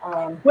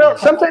 Well,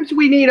 sometimes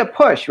we need a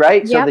push,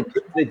 right? Yep.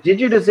 So the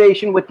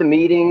digitization with the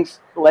meetings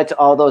lets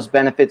all those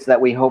benefits that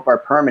we hope are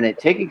permanent.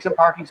 Taking some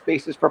parking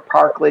spaces for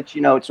parklets,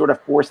 it sort of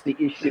forced the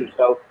issue.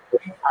 So,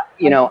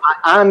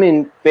 I'm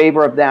in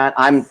favor of that.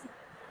 I'm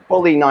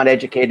fully not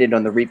educated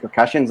on the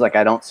repercussions. Like,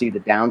 I don't see the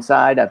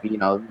downside of,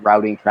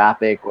 routing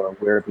traffic or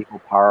where people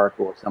park,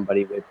 or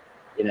somebody with,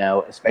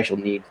 special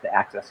needs to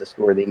access a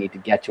store they need to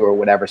get to or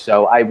whatever.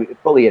 So I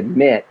fully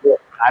admit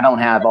I don't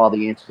have all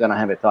the answers and I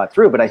haven't thought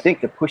through, but I think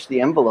to push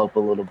the envelope a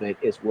little bit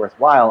is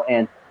worthwhile.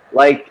 And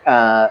like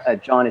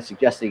John is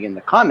suggesting in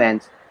the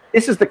comments,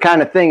 this is the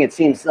kind of thing it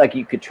seems like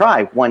you could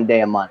try one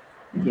day a month,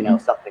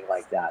 something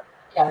like that.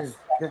 Yes.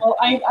 Well,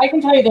 I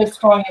can tell you there's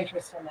strong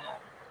interest in that.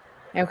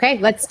 Okay,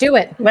 let's do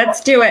it.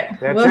 Let's do it.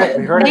 That's it.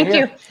 We heard Thank it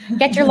here. you.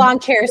 Get your lawn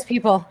chairs,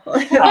 people.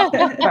 Yeah,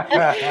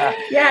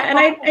 and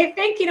I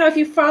think, if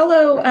you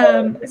follow,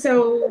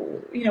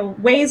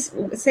 ways,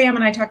 Sam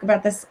and I talk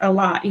about this a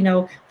lot,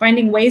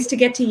 finding ways to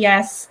get to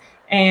yes,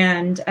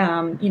 and,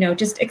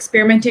 just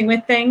experimenting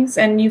with things,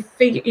 and you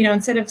figure,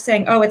 instead of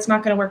saying, oh, it's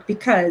not going to work,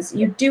 because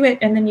you do it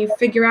and then you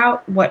figure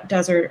out what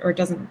does or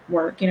doesn't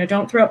work.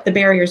 Don't throw up the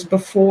barriers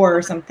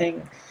before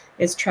something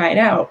is tried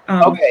out.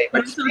 Okay.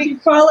 But so if you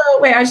follow,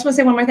 I just want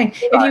to say one more thing.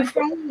 If you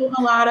follow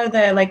a lot of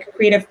the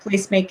creative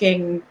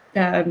placemaking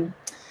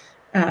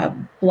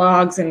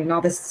blogs and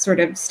all this sort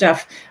of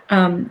stuff,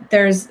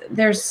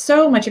 there's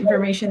so much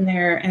information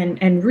there,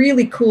 and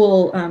really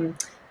cool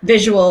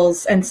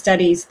visuals and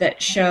studies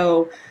that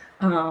show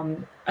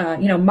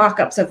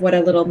mock-ups of what a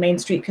little main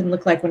street can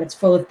look like when it's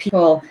full of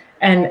people,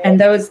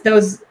 and those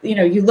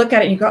you look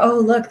at it and you go, oh,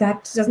 look,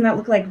 doesn't that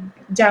look like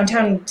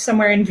downtown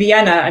somewhere in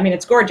Vienna? I mean,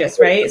 it's gorgeous,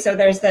 right? So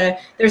there's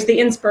the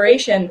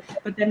inspiration,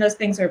 but then those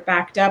things are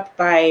backed up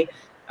by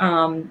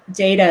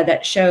data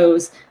that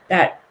shows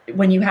that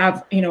when you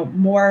have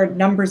more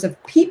numbers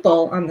of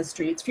people on the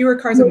streets, fewer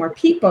cars and more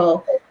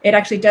people, it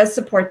actually does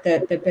support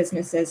the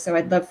businesses. So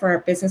I'd love for our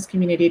business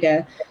community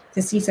to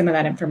see some of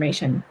that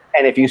information.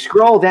 And if you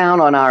scroll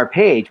down on our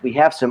page, we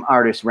have some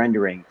artist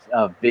renderings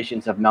of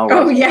visions of Melrose.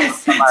 Oh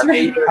yes, that's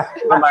right.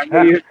 From our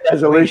New Year's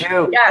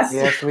resolution.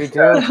 Yes, we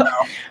do.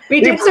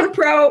 we did some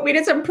pro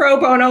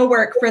bono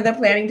work for the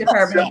planning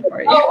department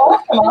for you.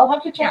 Oh, awesome! I'll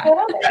have to check that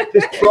out.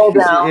 Just scroll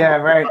down. Yeah,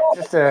 right.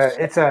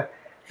 It's a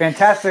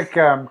fantastic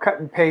cut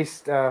and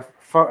paste a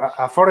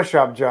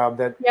Photoshop job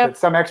that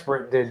some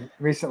expert did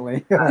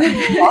recently. on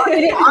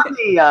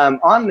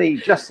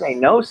the Just Say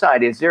No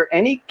side, is there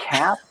any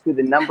cap to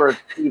the number of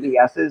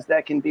CVSs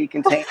that can be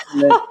contained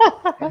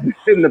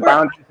in the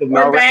boundaries of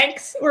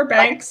Melrose? Or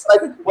banks.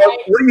 Well,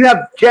 you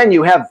have, Jen,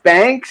 you have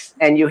banks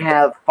and you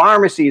have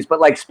pharmacies,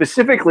 but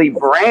specifically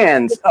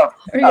brands of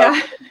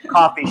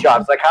coffee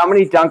shops. Like how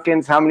many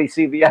Dunkins, how many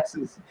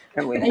CVSs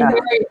can we have?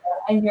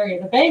 I hear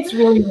you. The banks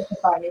really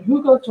mystify me.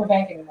 Who goes to a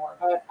bank anymore?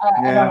 But I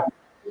don't know.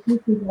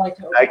 Like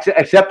to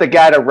except the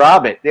guy to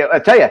rob it. I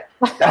tell you,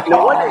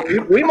 no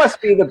wonder we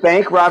must be the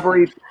bank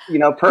robbery,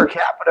 per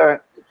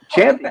capita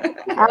champion.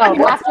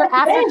 Oh, after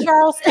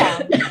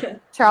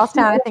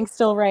Charlestown, I think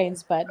still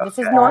reigns, but this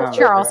is North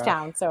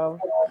Charlestown, so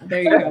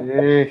there you go.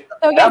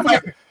 So yes,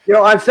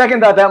 on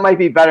second thought, that might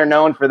be better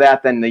known for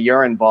that than the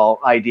urine ball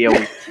idea we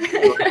were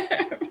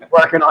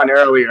working on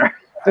earlier.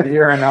 I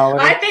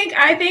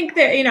think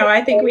that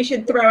I think we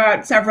should throw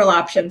out several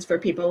options for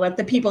people. Let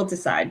the people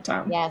decide,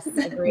 Tom. Yes,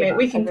 agreed.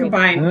 We can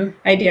combine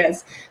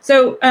ideas.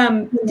 So,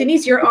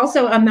 Denise, you're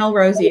also a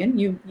Melrosian.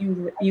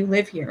 You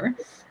live here.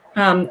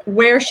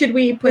 Where should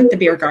we put the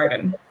beer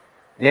garden?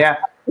 Yeah.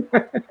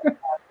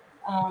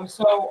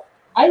 So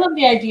I love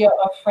the idea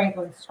of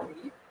Franklin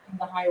Street in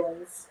the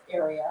Highlands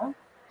area.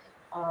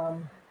 I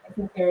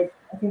think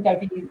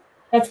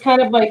that's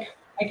kind of like,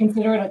 I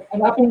consider it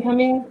an up and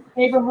coming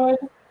neighborhood.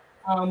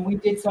 We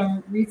did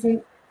some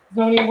recent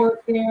zoning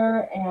work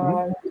there,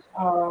 and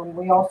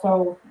we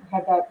also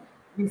had that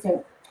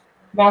recent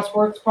Mass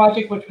Works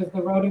project, which was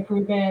the road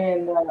improvement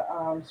and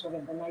the sort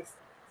of the nice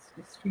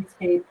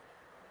streetscape.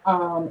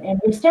 And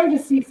we're starting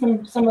to see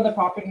some of the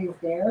properties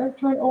there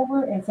turn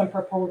over, and some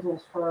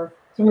proposals for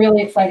some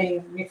really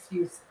exciting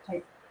mixed-use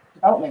type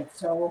developments.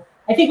 So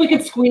I think we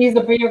could squeeze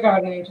the beer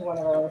garden into one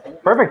of those.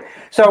 Perfect.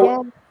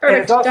 So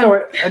it's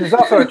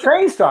also a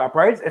train stop,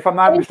 right? If I'm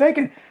not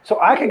mistaken. So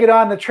I could get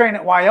on the train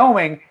at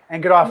Wyoming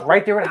and get off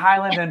right there at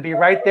Highland and be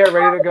right there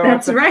ready to go.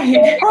 That's right.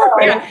 Yeah.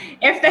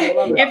 If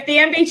the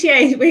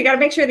MBTA, we got to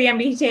make sure the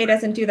MBTA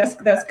doesn't do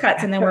those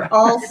cuts, and then we're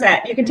all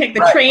set. You can take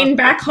the train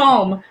back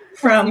home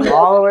from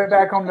all the way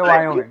back home to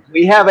Wyoming.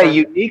 We have a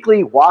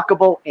uniquely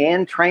walkable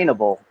and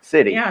trainable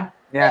city. Yeah.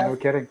 Yeah, no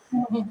kidding.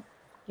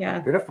 Yeah.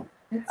 Beautiful.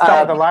 Stop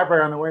at the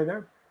library on the way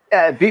there.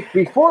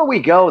 Before we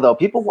go, though,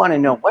 people want to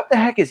know what the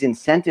heck is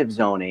incentive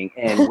zoning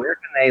and where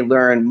can they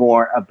learn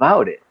more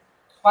about it?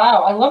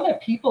 Wow, I love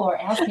that people are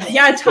asking.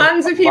 Yeah,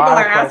 tons of people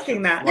are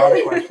asking that.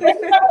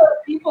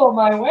 People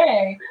my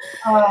way.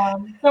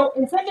 So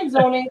incentive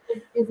zoning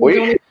is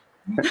we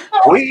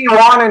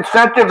want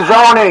incentive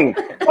zoning.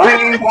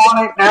 We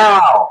want it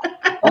now.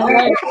 We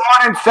want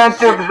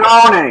incentive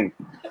zoning.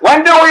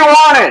 When do we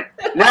want it?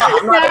 Now,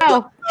 I'm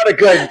not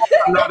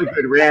a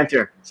good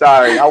ranter.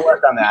 Sorry, I'll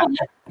work on that.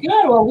 Good.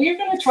 Well, we're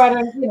going to try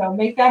to,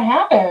 make that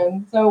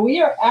happen. So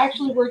we are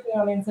actually working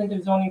on an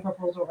incentive zoning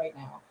proposal right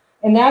now,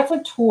 and that's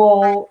a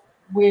tool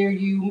where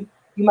you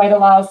might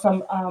allow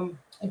some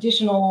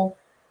additional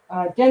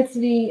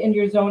density in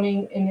your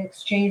zoning in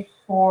exchange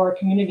for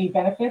community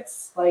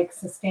benefits like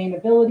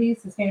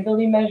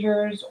sustainability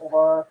measures,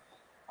 or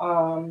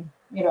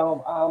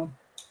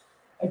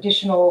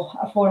additional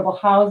affordable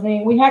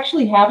housing. We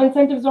actually have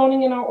incentive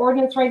zoning in our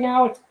ordinance right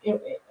now. It's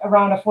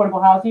around affordable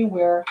housing,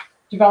 where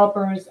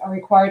developers are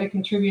required to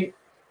contribute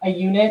a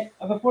unit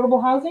of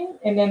affordable housing,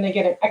 and then they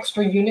get an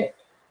extra unit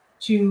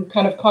to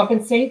kind of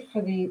compensate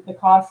for the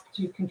cost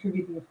to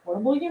contribute the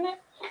affordable unit.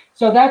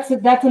 So that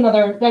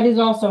is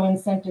also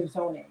incentive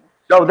zoning.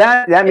 So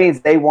that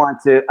means they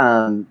want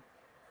to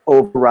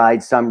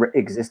override some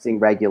existing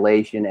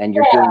regulation, and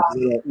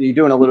you're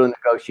doing a little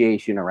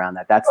negotiation around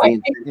that. That's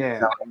right.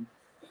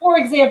 For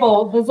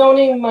example, the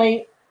zoning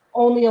might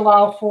only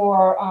allow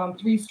for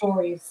 3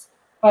 stories,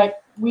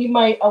 but we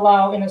might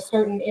allow in a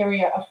certain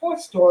area a 4th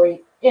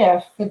story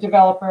if the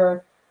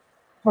developer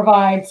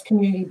provides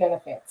community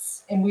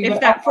benefits. And if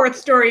that 4th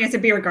story is a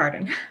beer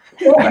garden.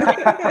 Or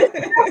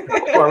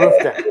a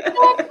roof deck.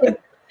 Exactly.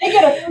 They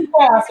get a free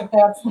pass if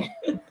that's.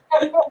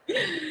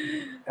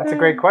 That's a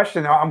great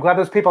question. I'm glad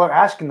those people are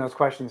asking those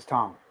questions,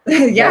 Tom.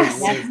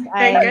 Yes, I'm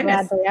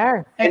glad they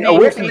are. And they know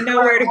where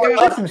to go.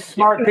 There's some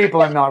smart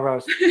people in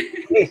Melrose.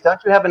 Hey, don't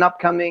you have an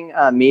upcoming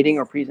meeting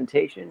or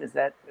presentation? Is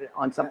that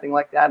on something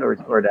like that, or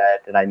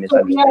did I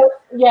misunderstand?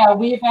 Yeah,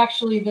 we've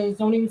actually, the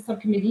zoning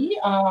subcommittee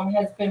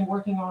has been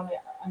working on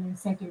an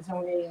incentive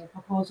zoning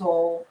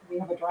proposal. We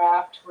have a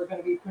draft. We're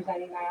going to be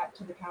presenting that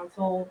to the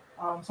council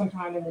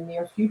sometime in the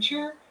near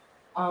future,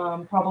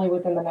 probably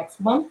within the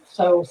next month.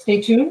 So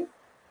stay tuned.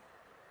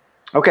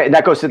 Okay,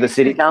 that goes to the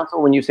city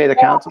council when you say the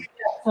council?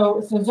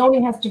 So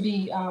zoning has to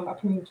be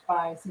approved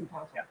by city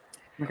council.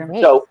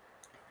 Okay. So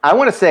I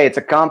want to say it's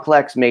a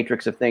complex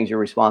matrix of things you're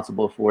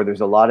responsible for.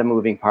 There's a lot of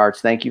moving parts.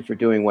 Thank you for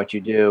doing what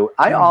you do.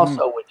 I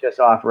also would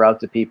just offer out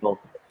to people,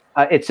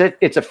 it's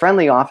a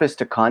friendly office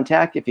to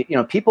contact. If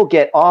people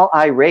get all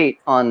irate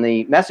on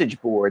the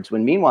message boards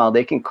when meanwhile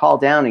they can call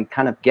down and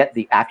kind of get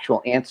the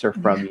actual answer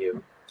from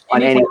you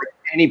on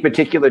any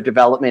particular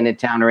development in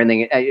town or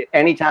anything.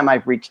 Anytime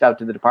I've reached out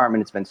to the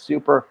department, it's been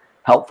super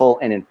helpful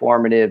and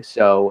informative.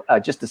 So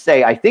just to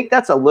say, I think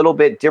that's a little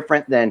bit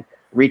different than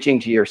reaching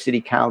to your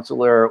city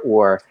councilor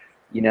or,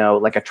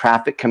 like a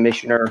traffic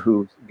commissioner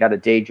who's got a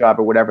day job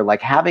or whatever.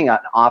 Like having an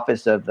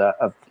office of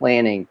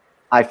planning,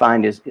 I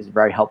find is a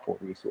very helpful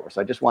resource.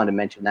 I just wanted to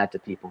mention that to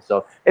people.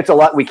 So it's a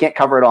lot. We can't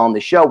cover it all on the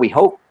show. We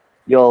hope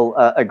you'll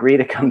agree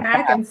to come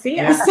back and see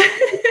us.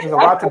 There's a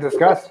lot to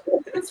discuss.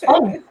 It's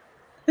fun.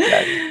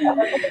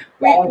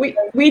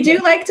 We do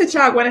like to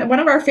talk. One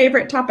of our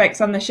favorite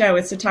topics on the show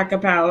is to talk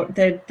about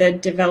the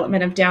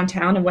development of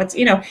downtown and what's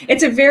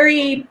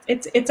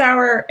it's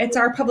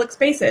our public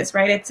spaces,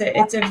 right? It's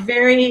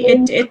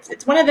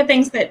one of the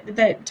things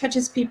that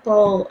touches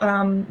people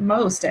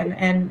most,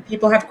 and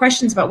people have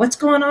questions about what's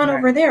going on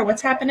over there,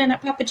 what's happening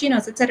at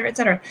Papagino's, et cetera, et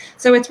cetera.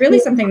 So it's really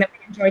something that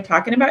we enjoy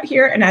talking about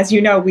here. And as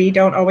you know, we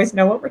don't always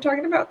know what we're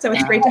talking about, so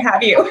it's great to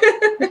have you.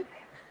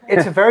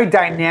 It's a very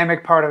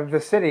dynamic part of the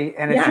city,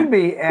 and it should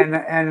be, and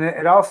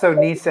it also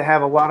needs to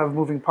have a lot of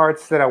moving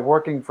parts that are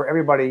working for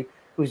everybody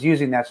who's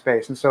using that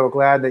space. And so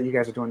glad that you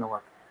guys are doing the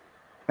work.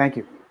 Thank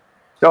you.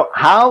 So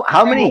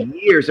how many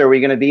years are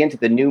we going to be into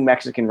the new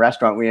Mexican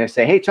restaurant? We're going to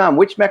say, hey, Tom,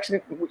 which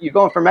Mexican, you're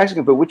going for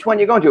Mexican food, which one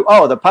you going to?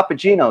 Oh, the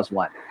Papagino's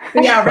one.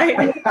 Yeah,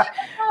 right.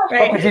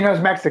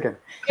 Papagino's Mexican.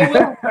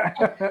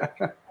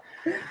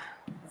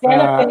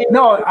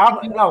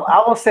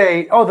 I will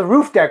say, the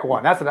roof deck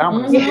one. That's what I'm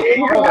going to say.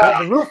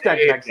 The roof deck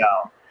next.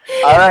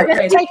 All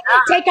right.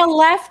 Take a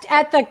left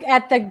at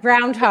the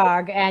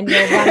groundhog, and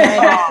you'll run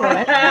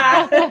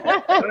right into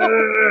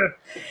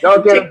it.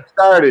 Don't get them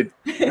started.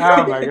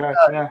 Oh my gosh!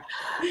 Yeah.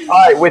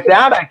 All right. With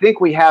that, I think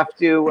we have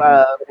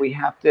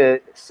to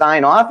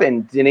sign off.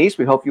 And Denise,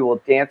 we hope you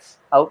will dance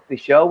out the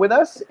show with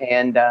us.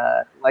 And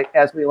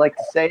as we like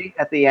to say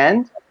at the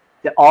end,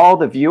 to all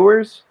the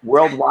viewers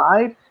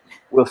worldwide,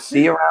 we'll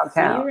see you around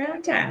town. See you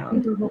around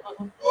town.